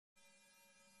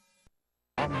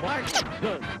Marx's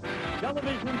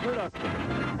television production.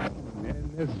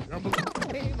 In this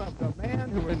troubling name of the man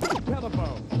who is the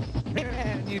telephone.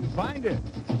 And you find it.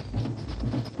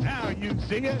 Now you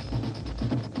see it.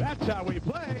 That's how we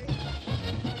play.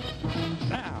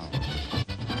 Now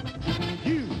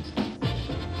you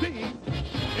see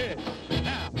it.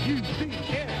 Now you see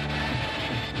it.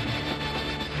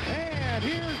 And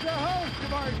here's the host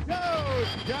of our show,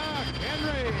 Chuck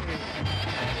Henry.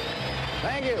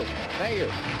 Thank you. Thank you.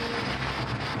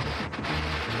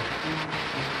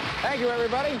 Thank you,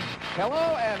 everybody.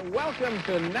 Hello and welcome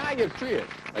to Now You See It,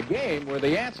 a game where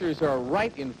the answers are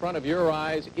right in front of your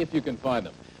eyes if you can find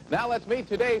them. Now let's meet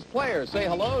today's players. Say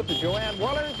hello to Joanne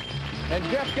Wohlers and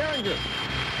Jeff Geringer.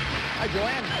 Hi,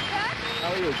 Joanne. Hi, Chuck.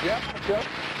 How are you, Jeff? Jeff?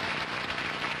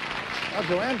 Well,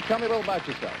 Joanne, tell me a little about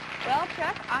yourself. Well,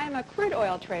 Chuck, I'm a crude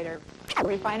oil trader, a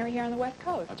refinery here on the West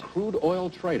Coast. A crude oil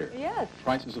trader. Yes.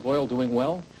 Prices of oil doing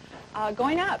well?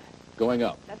 Going up. Going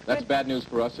up. That's good. Bad news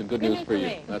for us and good news for you.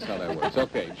 me. That's how that works.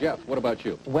 Okay, Jeff, what about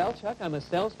you? Well, Chuck, I'm a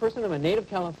salesperson. I'm a native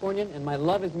Californian, and my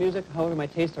love is music. However, my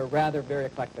tastes are rather very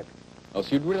eclectic. Oh,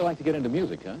 so you'd really like to get into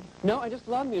music, huh? No, I just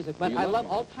love music, but You I love love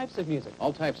all types of music.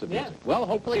 All types of Yeah. music. Well,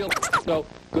 hopefully you'll... So,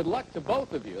 good luck to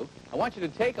both of you. I want you to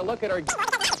take a look at our...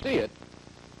 See it.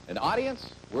 And audience,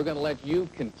 we're going to let you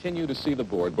continue to see the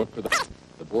board, but for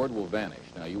the board will vanish.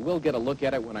 Now, you will get a look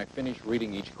at it when I finish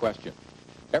reading each question.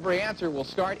 Every answer will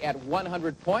start at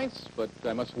 100 points, but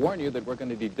I must warn you that we're going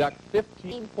to deduct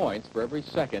 15 points for every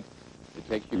second it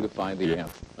takes you to find the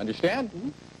answer. Understand? Mm-hmm.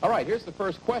 All right, here's the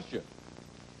first question.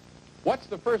 What's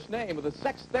the first name of the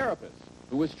sex therapist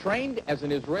who was trained as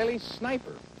an Israeli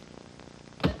sniper?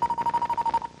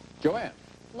 Joanne.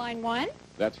 Line 1.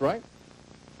 That's right.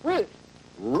 Ruth.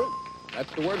 Ruth.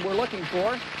 That's the word we're looking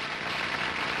for.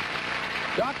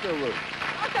 Dr. Ruth.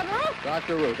 Dr. Ruth.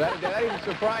 Dr. Ruth. That even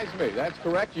surprised me. That's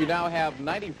correct. You now have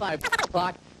 95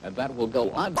 clock, and that will go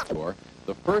on for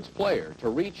the first player to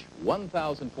reach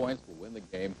 1,000 points will win the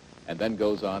game and then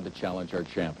goes on to challenge our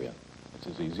champion. It's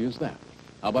as easy as that.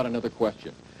 How about another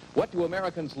question? What do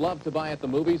Americans love to buy at the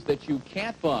movies that you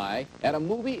can't buy at a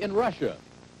movie in Russia?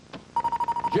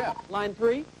 Jeff. Line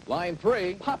 3, Line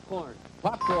 3. popcorn.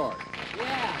 Popcorn.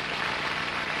 Yeah.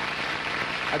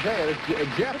 I tell you,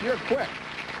 Jeff, you're quick.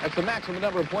 That's the maximum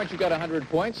number of points. You got 100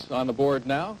 points on the board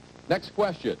now. Next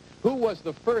question. Who was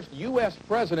the first U.S.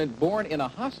 president born in a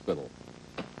hospital?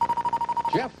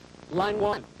 Jeff. Line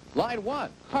 1, Line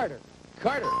 1. Carter.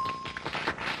 Carter.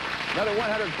 Another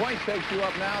 100 points takes you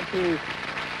up now to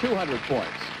 200 points.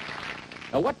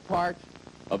 Now, what part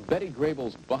of Betty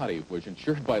Grable's body was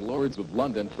insured by Lloyd's of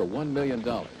London for $1 million?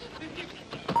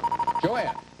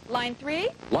 Joanne. Line 3.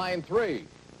 Line 3.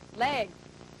 Legs.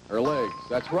 Her legs.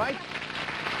 That's right.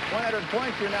 100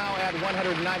 points. You're now at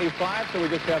 195, so we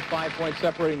just have 5 points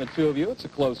separating the two of you. It's a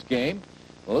close game.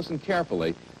 Well, listen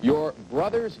carefully. Your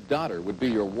brother's daughter would be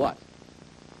your what?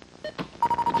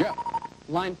 Jeff.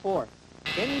 Line 4,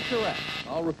 incorrect.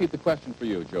 I'll repeat the question for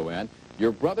you, Joanne.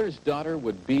 Your brother's daughter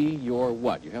would be your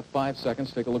what? You have 5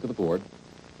 seconds. Take a look at the board.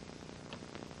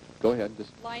 Go ahead.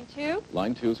 Just Line 2.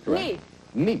 line 2 is correct. Niece.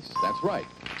 Niece. That's right.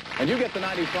 And you get the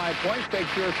 95 points.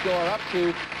 Takes your score up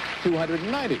to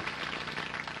 290.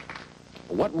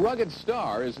 What rugged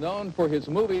star is known for his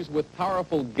movies with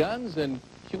powerful guns and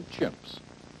cute chimps?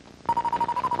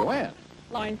 Joanne.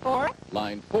 Line 4.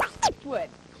 Line 4. Eastwood.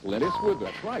 Clint Eastwood,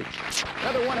 that's right.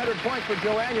 Another 100 points for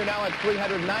Joanne. You're now at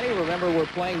 390. Remember, we're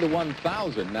playing to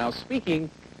 1,000. Now,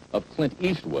 speaking of Clint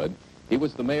Eastwood, he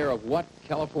was the mayor of what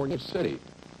California city?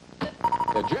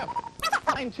 Jeff.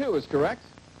 Line 2 is correct.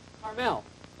 Carmel.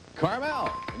 Carmel.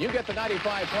 And you get the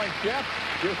 95 points, Jeff.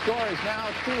 Your score is now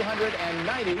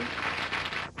 290.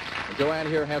 And Joanne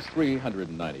here has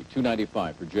 390.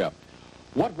 295 for Jeff.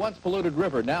 What once polluted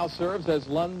river now serves as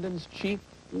London's chief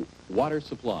water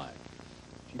supply?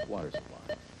 Chief water supply.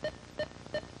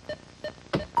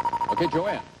 Okay,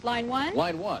 Joanne. Line 1.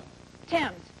 Line 1.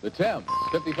 Thames. The Thames.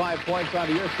 55 points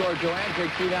onto your score, Joanne.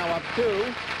 Takes you now up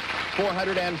to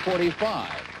 445.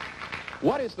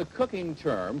 What is the cooking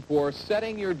term for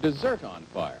setting your dessert on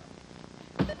fire?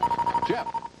 Jeff.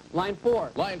 Line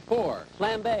 4, Line 4.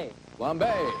 flambe.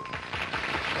 Flambe.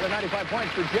 Another 95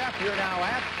 points for Jeff. You're now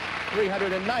at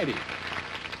 390.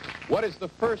 What is the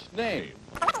first name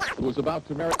who was about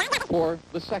to marry for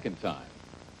the second time?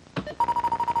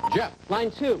 Jeff.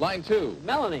 Line 2, Line 2.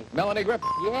 Melanie. Melanie Griffith.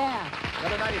 Yeah.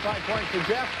 Another 95 points for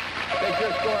Jeff. Take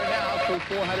your score now to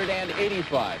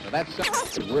 485. Now that's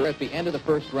we're at the end of the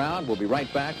first round. We'll be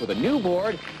right back with a new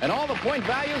board, and all the point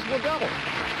values will double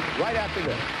right after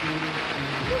this.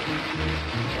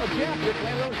 Well, Jeff, you're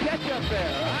playing a little catch-up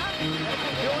there, huh?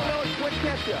 Doing a little quick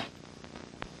catch-up.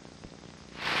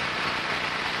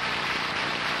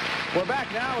 We're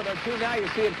back now with our two Now You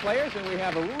See It players, and we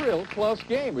have a real close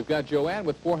game. We've got Joanne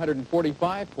with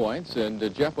 445 points,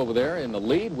 and Jeff over there in the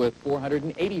lead with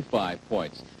 485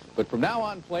 points. But from now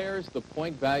on, players, the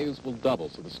point values will double,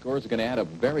 so the scores are going to add up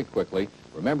very quickly.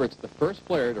 Remember, it's the first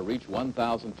player to reach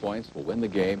 1,000 points will win the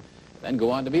game, and then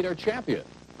go on to meet our champion.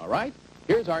 All right?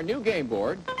 Here's our new game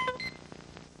board.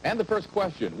 And the first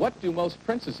question, what do most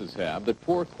princesses have that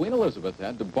poor Queen Elizabeth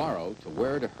had to borrow to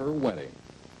wear to her wedding?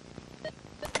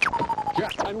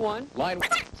 Jeff. Line 1. Line 1,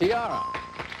 tiara.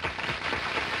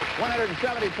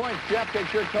 170 points. Jeff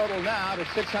takes your total now to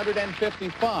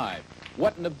 655.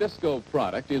 What Nabisco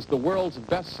product is the world's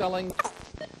best-selling?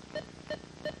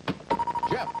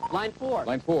 Jeff. Line 4.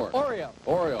 Line 4. Oreo.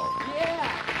 Oreo.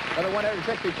 Yeah. Another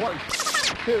 160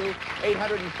 points.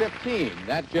 815.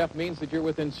 That, Jeff, means that you're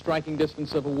within striking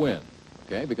distance of a win.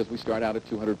 Okay, because we start out at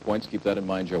 200 points. Keep that in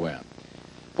mind, Joanne.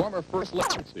 Former First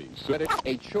Lady said it's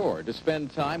a chore to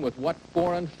spend time with what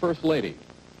foreign First Lady?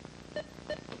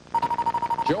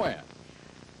 Joanne.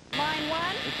 Line 1.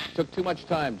 It took too much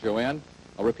time, Joanne.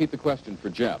 I'll repeat the question for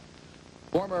Jeff.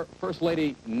 Former First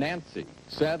Lady Nancy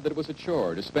said that it was a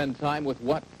chore to spend time with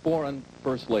what foreign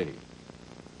First Lady?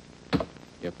 You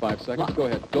have 5 seconds. Go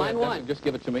ahead. Go Line ahead. 1. Just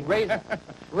give it to me. Razor.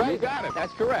 You got it.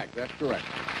 That's correct. That's correct.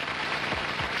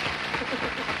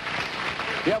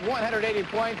 You have 180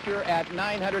 points. You're at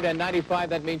 995.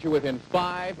 That means you're within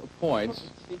 5 points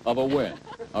of a win.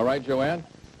 All right, Joanne?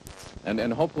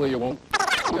 And hopefully you won't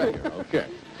get here. Okay.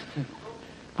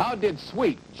 How did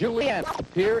sweet Julianne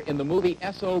appear in the movie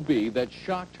S.O.B. that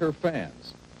shocked her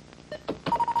fans?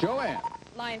 Joanne.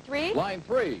 Line 3. Line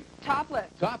 3. Topless.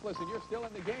 Topless, and you're still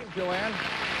in the game, Joanne.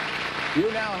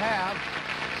 You now have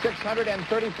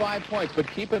 635 points, but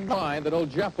keep in mind that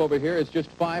old Jeff over here is just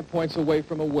 5 points away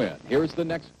from a win. Here's the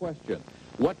next question.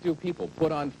 What do people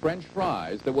put on French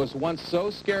fries that was once so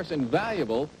scarce and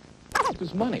valuable it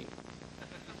was money?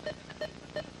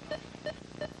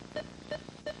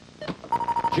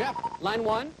 Jeff. Line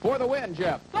 1. For the win,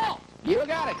 Jeff. Salt. You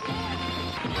got it.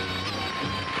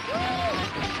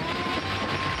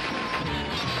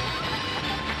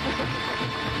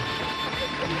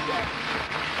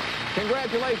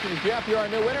 Congratulations, Jeff. You're our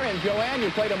new winner. And Joanne, you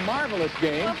played a marvelous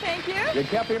game. Well, thank you. You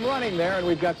kept him running there, and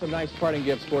we've got some nice parting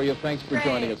gifts for you. Thanks for Great.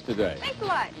 joining us today. Thanks a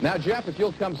lot. Now, Jeff, if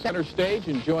you'll come center stage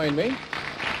and join me.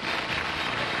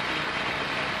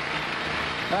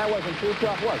 That wasn't too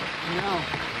tough, was it? No.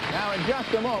 Now, in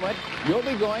just a moment, you'll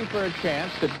be going for a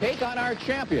chance to take on our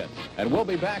champion. And we'll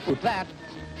be back with that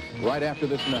right after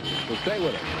this message. So stay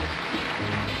with us.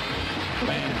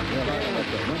 Man, you're right.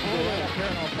 Okay, let's go right up here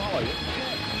and I'll follow you.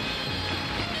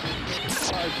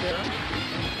 Right there.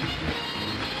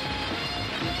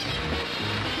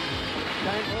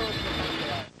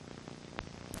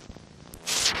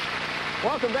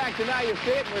 Welcome back to Now You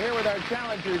See It. We're here with our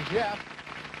challenger, Jeff.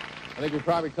 I think we'd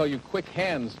probably call you Quick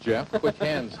Hands, Jeff. Quick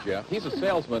Hands, Jeff. He's a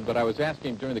salesman, but I was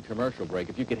asking him during the commercial break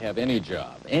if you could have any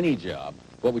job,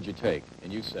 what would you take?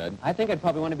 And you said? I think I'd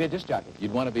probably want to be a disc jockey.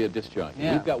 You'd want to be a disc jockey.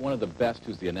 Yeah. We've got one of the best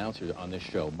who's the announcer on this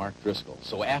show, Mark Driscoll.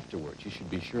 So afterwards, you should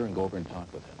be sure and go over and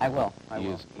talk with him. I will. He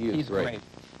is He's great.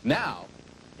 Now,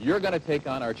 you're going to take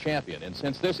on our champion. And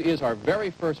since this is our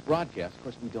very first broadcast, of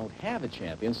course, we don't have a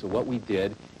champion. So what we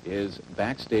did is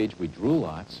backstage, we drew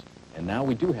lots. And now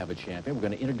we do have a champion. We're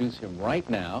going to introduce him right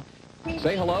now.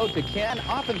 Say hello to Ken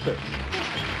Offenser.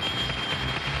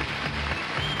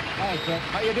 Hi, Jeff.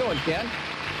 How you doing, Ken?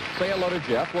 Say hello to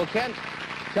Jeff. Well, Ken,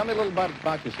 tell me a little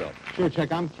about yourself. Sure,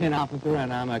 Chuck. I'm Ken Offenser,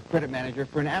 and I'm a credit manager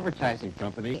for an advertising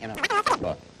company. And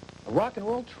A rock and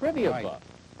roll trivia Right. buff.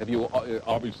 Have you,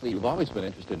 obviously, you've always been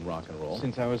interested in rock and roll.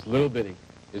 since I was little bitty.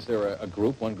 Is there a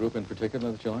group, one group in particular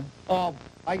that you like?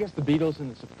 I guess the Beatles and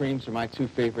the Supremes are my two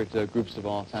favorite groups of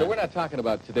all time. So we're not talking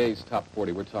about today's top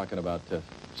 40. We're talking about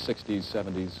 60s,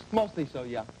 70s. Mostly so,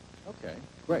 yeah. Okay,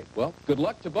 great. Well, good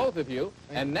luck to both of you.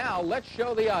 And now let's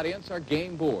show the audience our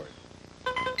game board.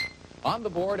 On the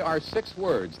board are 6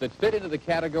 words that fit into the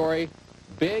category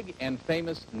big and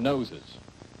famous noses.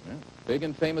 Yeah, big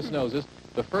and famous noses.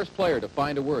 The first player to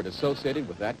find a word associated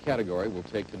with that category will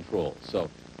take control. So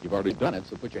you've already done it,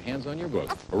 so put your hands on your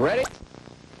book. Ready?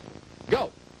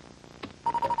 Go.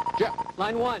 Jeff.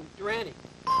 Line 1. Durante.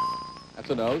 That's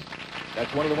a nose.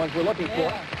 That's one of the ones we're looking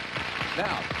for.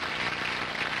 Now,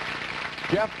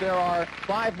 Jeff, there are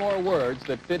 5 more words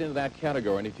that fit into that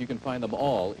category, and if you can find them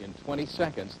all in 20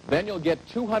 seconds, then you'll get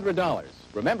 $200.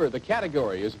 Remember, the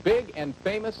category is big and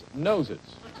famous noses.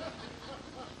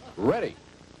 Ready?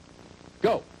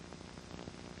 Go.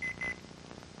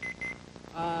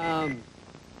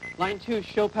 Line 2.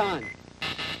 Chopin.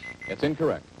 That's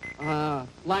incorrect.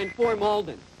 Line 4.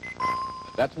 Malden.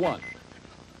 That's 1.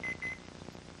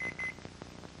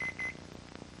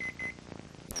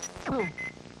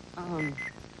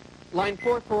 Line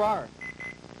 4, Farrar.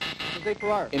 Jose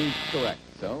Farrar. Incorrect.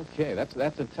 Okay, that's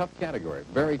a tough category.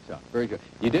 Very tough. Very good.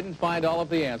 You didn't find all of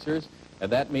the answers,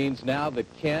 and that means now that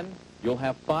Ken, you'll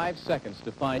have 5 seconds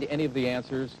to find any of the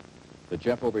answers that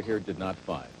Jeff over here did not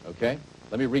find. Okay?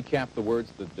 Let me recap the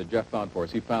words that Jeff found for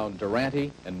us. He found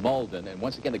Durante and Malden, and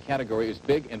once again, the category is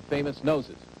big and famous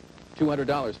noses.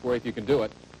 $200 for you if you can do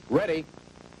it. Ready?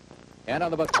 And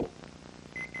on the button.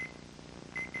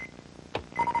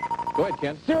 Go ahead,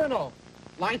 Ken. Cyrano,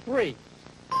 line 3.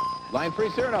 Line 3,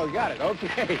 Cyrano, you got it.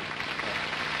 Okay.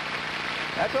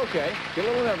 That's okay. Get a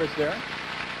little nervous there.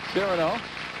 Cyrano.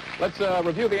 Let's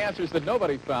review the answers that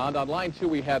nobody found. On line 2,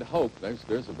 we had Hope.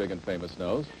 There's a big and famous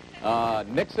nose.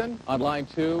 Nixon on line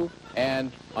 2,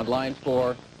 and on line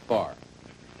 4, Farr.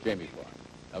 Jamie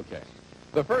Farr. Okay.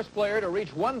 The first player to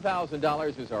reach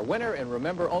 $1,000 is our winner, and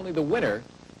remember, only the winner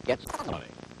gets money.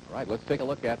 All right, let's take a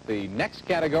look at the next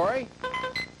category.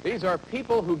 These are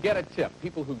people who get a tip.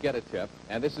 People who get a tip,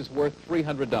 and this is worth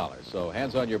 $300. So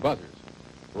hands on your buzzers.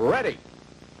 Ready.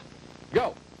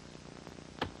 Go.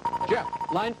 Jeff.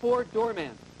 Line 4,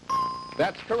 Doorman.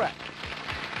 That's correct.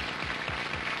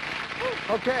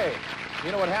 Okay.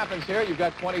 You know what happens here? You've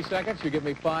got 20 seconds. You give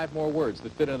me 5 more words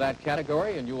that fit into that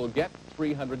category, and you will get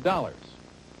 $300. Are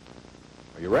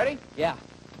you ready? Yeah.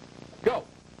 Go.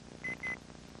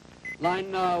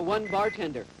 Line 1,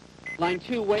 Bartender. Line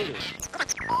 2, Waiter.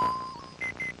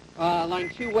 Line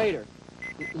 2, Waiter.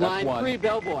 Line 3,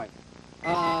 Bellboy.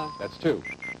 That's 2.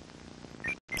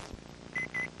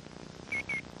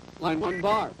 Line 1,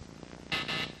 Bar.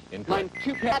 Incorrect. Line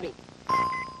 2, Cabbie.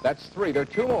 That's 3. There are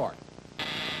 2 more.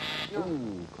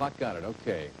 Ooh, clock got it.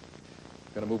 Okay.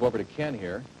 Going to move over to Ken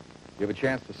here. You have a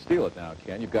chance to steal it now,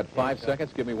 Ken. You've got 5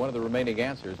 seconds. Give me one of the remaining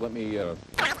answers. Let me...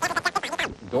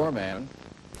 Doorman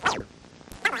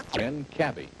and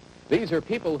Cabbie. These are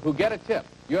people who get a tip.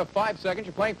 You have 5 seconds.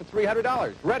 You're playing for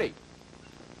 $300. Ready.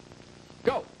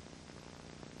 Go.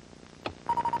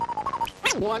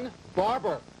 1,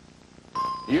 Barber.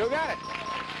 You got it.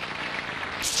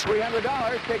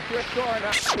 $300. Take your score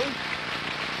now.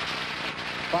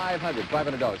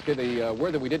 $500. Okay, the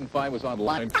word that we didn't find was on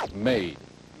line made.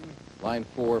 Line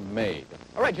 4, made.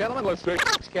 All right, gentlemen, let's do the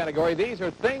next category. These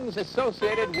are things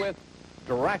associated with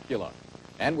Dracula.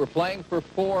 And we're playing for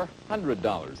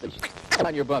 $400.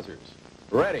 On your buzzers.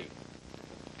 Ready.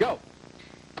 Go.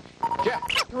 Jeff.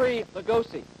 3,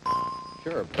 Lugosi.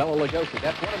 Sure, Bela Lugosi.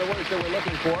 That's one of the words that we're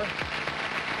looking for.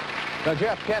 Now,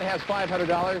 Jeff, Ken has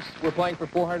 $500. We're playing for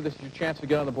 $400. This is your chance to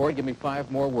get on the board. Give me 5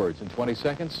 more words. In 20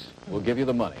 seconds, we'll give you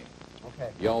the money.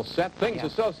 Okay. You all set? Things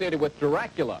associated with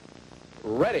Dracula.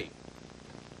 Ready.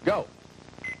 Go.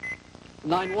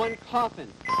 Line 1, Coffin.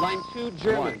 Line 2,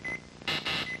 German.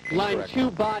 Line Incorrect.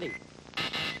 2, Body.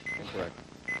 Incorrect.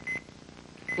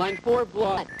 Line 4,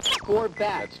 Blood. 4,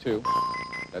 Bat. That's 2.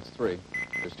 That's 3.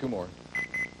 There's 2 more.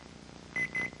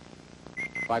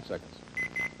 5 seconds.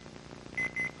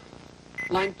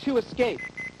 Line 2, Escape.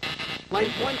 Line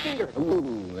 1, Finger.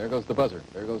 Ooh, there goes the buzzer.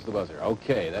 There goes the buzzer.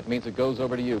 Okay, that means it goes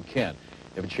over to you, Ken.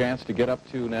 You have a chance to get up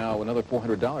to now another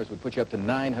 $400. Would put you up to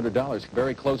 $900.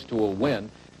 Very close to a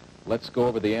win. Let's go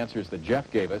over the answers that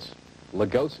Jeff gave us.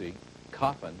 Lugosi,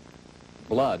 Coffin,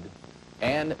 Blood,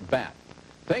 and Bat.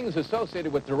 Things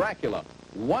associated with Dracula.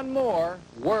 1 more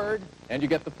word, and you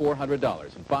get the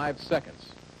 $400 in 5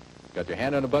 seconds. Got your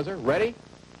hand on the buzzer? Ready?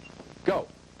 Go.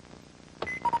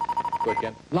 Go ahead,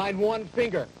 Ken. Line 1,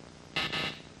 Finger.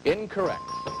 Incorrect.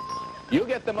 You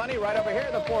get the money right over here,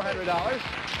 the $400.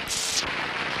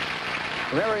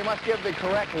 Remember, you must give the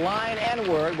correct line and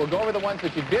word. We'll go over the ones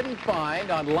that you didn't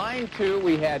find. On line 2,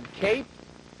 we had cape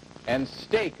and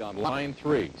steak on line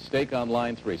 3. Steak on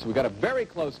line 3. So we've got a very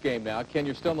close game now. Ken,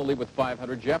 you're still in the lead with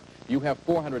 500. Jeff, you have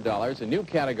 $400. A new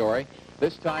category.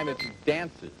 This time it's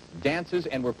dances. Dances,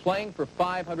 and we're playing for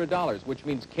 $500, which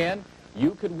means, Ken,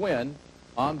 you could win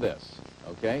on this.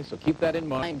 Okay? So keep that in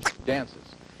mind. Dances.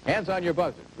 Hands on your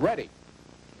buzzers. Ready.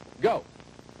 Go.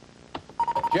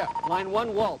 Jeff. Line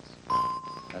 1, Waltz.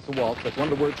 That's a waltz. That's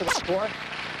one of the words for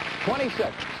 20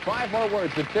 seconds. 5 more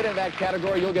words that fit in that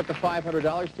category. You'll get the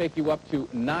 $500, take you up to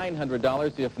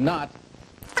 $900. If not,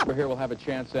 over here we'll have a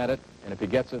chance at it. And if he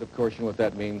gets it, of course, you know what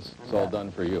that means. It's all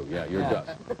done for you. Yeah, you're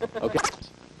dust. Okay.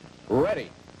 Ready.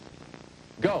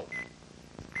 Go.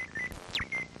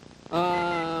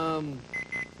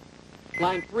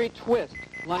 Line 3, Twist.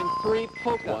 Line 3,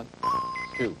 Polka. 1,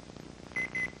 2.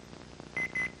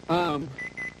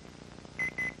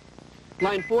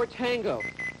 Line 4, Tango.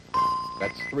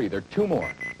 That's 3. There are 2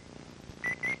 more.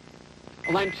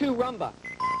 Line 2, Rumba.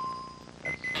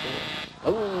 That's 4.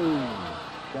 Oh,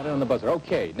 Got it on the buzzer.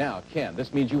 Okay, now, Ken,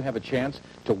 this means you have a chance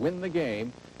to win the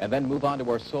game and then move on to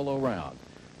our solo round.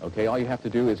 Okay, all you have to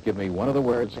do is give me one of the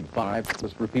words in 5.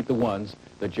 Let's repeat the ones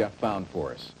that Jeff found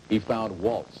for us. He found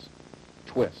waltz,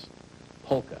 twist,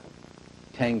 polka,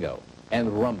 tango, and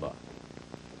rumba.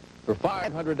 For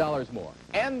 $500 more.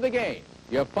 End the game.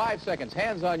 You have 5 seconds.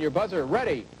 Hands on your buzzer.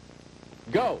 Ready.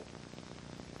 Go.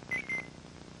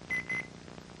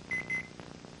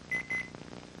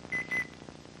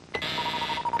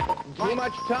 Too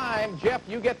much time. Jeff,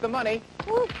 you get the money.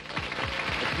 Woo. It's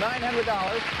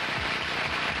 $900.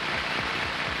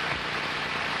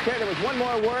 Okay, there was one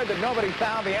more word that nobody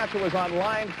found. The answer was on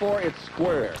line 4. It's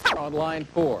square. On line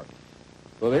 4.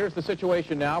 Well, here's the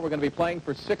situation now. We're going to be playing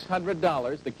for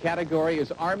 $600. The category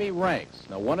is Army ranks.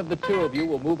 Now, one of the two of you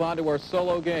will move on to our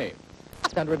solo game.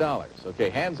 $600. Okay,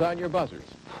 hands on your buzzers.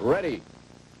 Ready.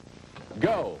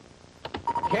 Go.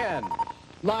 Ken.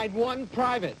 Line 1,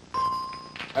 private.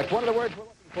 That's one of the words we're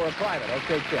looking for, a private.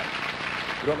 Okay, Ken.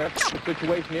 You don't know what the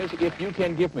situation is. If you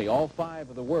can give me all 5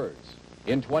 of the words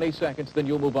in 20 seconds, then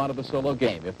you'll move on to the solo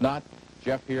game. If not,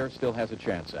 Jeff here still has a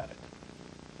chance at it.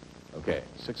 Okay,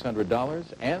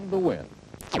 $600 and the win.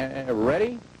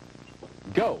 Ready?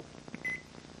 Go.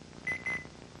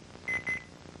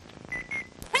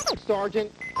 Sergeant.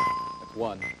 That's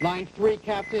 1. Line 3,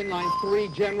 captain. Line 3,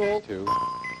 general. 2,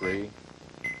 3.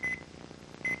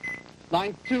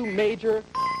 Line 2, major.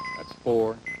 That's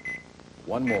 4.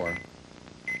 One more.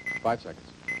 5 seconds.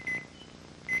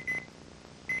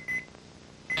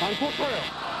 Line 4, colonel.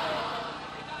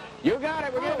 You got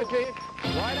it. We're giving it to you.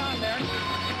 Right on there.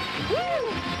 Woo!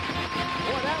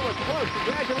 Boy, that was close.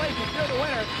 Congratulations. You're the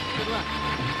winner. Good luck.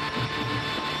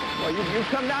 Well, you've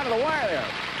come down to the wire there.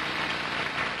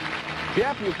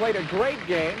 Jeff, you played a great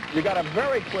game. You got a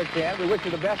very quick hand. We wish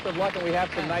you the best of luck, and we have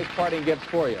some nice parting gifts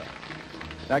for you.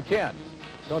 Now, Ken,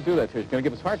 don't do that to us. You're going to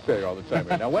give us heart failure all the time.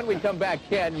 Now, when we come back,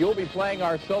 Ken, you'll be playing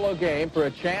our solo game for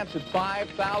a chance at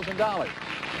 $5,000.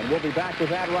 And we'll be back with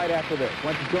that right after this.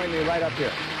 Why don't you join me right up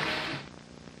here?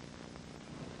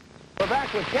 We're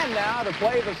back with Ken now to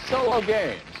play the solo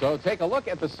game. So take a look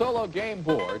at the solo game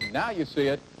board. Now you see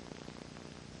it,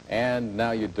 and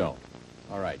now you don't.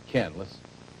 All right, Ken, let's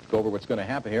go over what's going to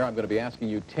happen here. I'm going to be asking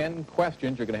you 10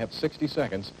 questions. You're going to have 60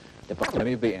 seconds to find as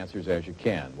many of the answers as you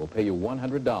can. We'll pay you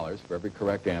 $100 for every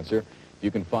correct answer. If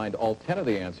you can find all 10 of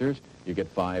the answers, you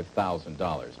get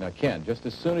 $5,000. Now, Ken, just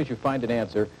as soon as you find an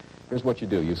answer, here's what you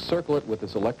do. You circle it with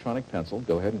this electronic pencil.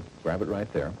 Go ahead and grab it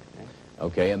right there.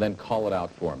 Okay, and then call it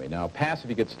out for me. Now, pass if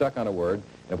you get stuck on a word,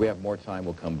 and if we have more time,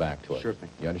 we'll come back to it. Sure thing.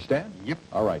 You understand? Yep.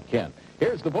 All right, Ken.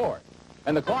 Here's the board.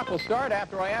 And the clock will start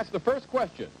after I ask the first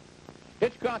question.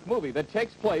 Hitchcock movie that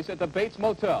takes place at the Bates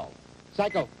Motel.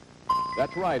 Psycho.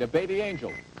 That's right, a baby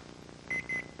angel.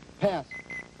 Pass.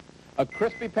 A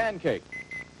crispy pancake.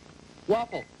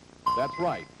 Waffle. That's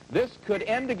right. This could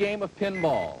end a game of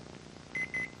pinball.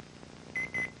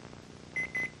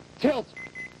 Tilt.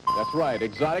 That's right,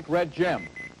 exotic red gem.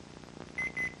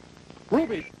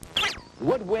 Ruby.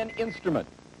 Woodwind instrument.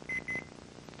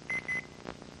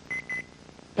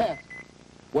 Pass.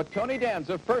 What Tony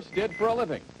Danza first did for a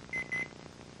living.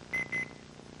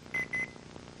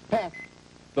 Pass.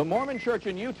 The Mormon Church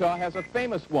in Utah has a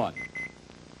famous one.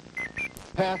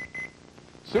 Pass.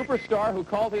 Superstar who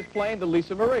called his plane the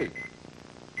Lisa Marie.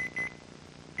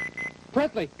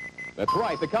 Presley. That's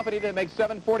right, the company that makes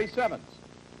 747s.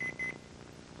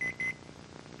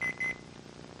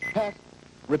 Pass.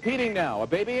 Repeating now, a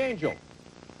baby angel.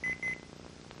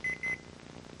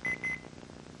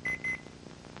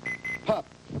 Pup.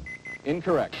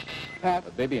 Incorrect. Pass.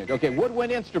 A baby angel. Okay,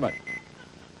 woodwind instrument.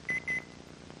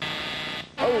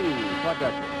 Oh, caught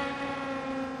that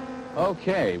one.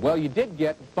 Okay, well, you did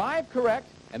get 5 correct,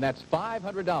 and that's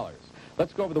 $500.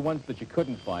 Let's go over the ones that you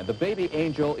couldn't find. The baby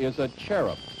angel is a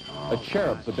cherub. A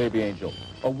cherub's a baby angel.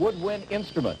 A woodwind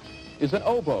instrument is an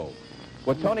oboe.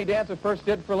 What Tony Danza first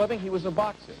did for a living, he was a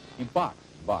boxer. He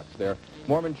boxed there.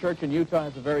 Mormon Church in Utah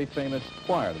has a very famous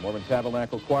choir, the Mormon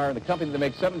Tabernacle Choir, and the company that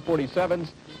makes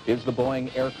 747s is the Boeing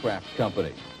Aircraft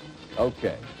Company.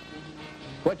 Okay.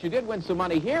 But you did win some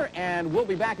money here, and we'll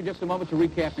be back in just a moment to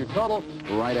recap your total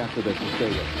right after this. Stay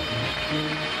with us.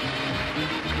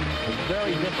 It's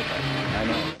very difficult, I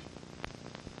know.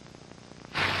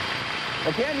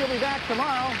 Again, you'll be back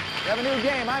tomorrow. We have a new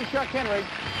game. I'm Chuck Henry.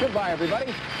 Goodbye,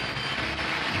 everybody.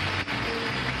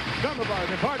 Some of our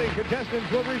departing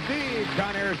contestants will receive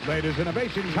Conair's latest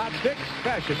innovations, hot sticks,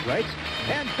 fashion plates,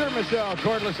 and Thermacell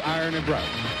cordless iron and brush.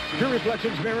 True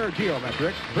Reflections Mirror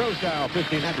Geometrics, Pro Style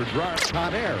 1500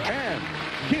 Conair, and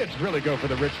kids really go for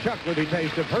the rich chocolatey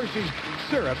taste of Hershey's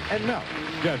syrup and milk.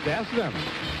 Just ask them.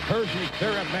 Hershey's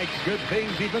syrup makes good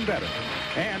things even better.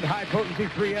 And high-potency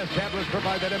 3S tablets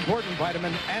provide that important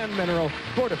vitamin and mineral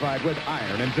fortified with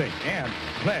iron and zinc. And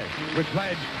Pledge. With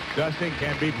Pledge, dusting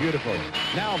can be beautiful.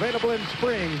 Now available in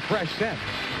spring, fresh scent.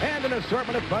 And an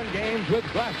assortment of fun games with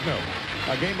Glassnote,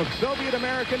 a game of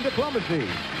Soviet-American diplomacy.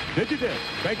 Digidisc,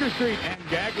 Baker Street, and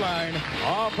Gag Line,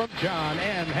 all from John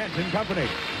and Henson Company.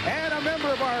 And a member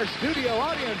of our studio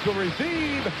audience will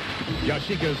receive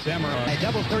Yashica Samurai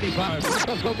Double 35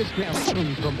 focus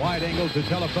camera from wide angle to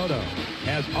telephoto.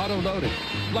 Has auto loading,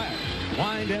 flash,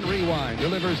 wind and rewind,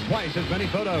 delivers twice as many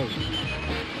photos.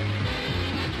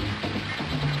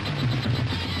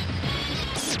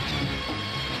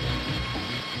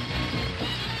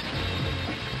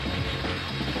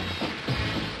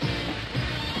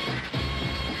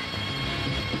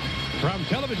 From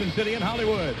Television City in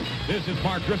Hollywood, this is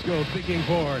Mark Driscoll speaking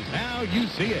for Now You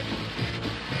See It,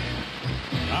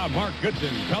 a Mark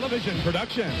Goodson television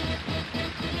production.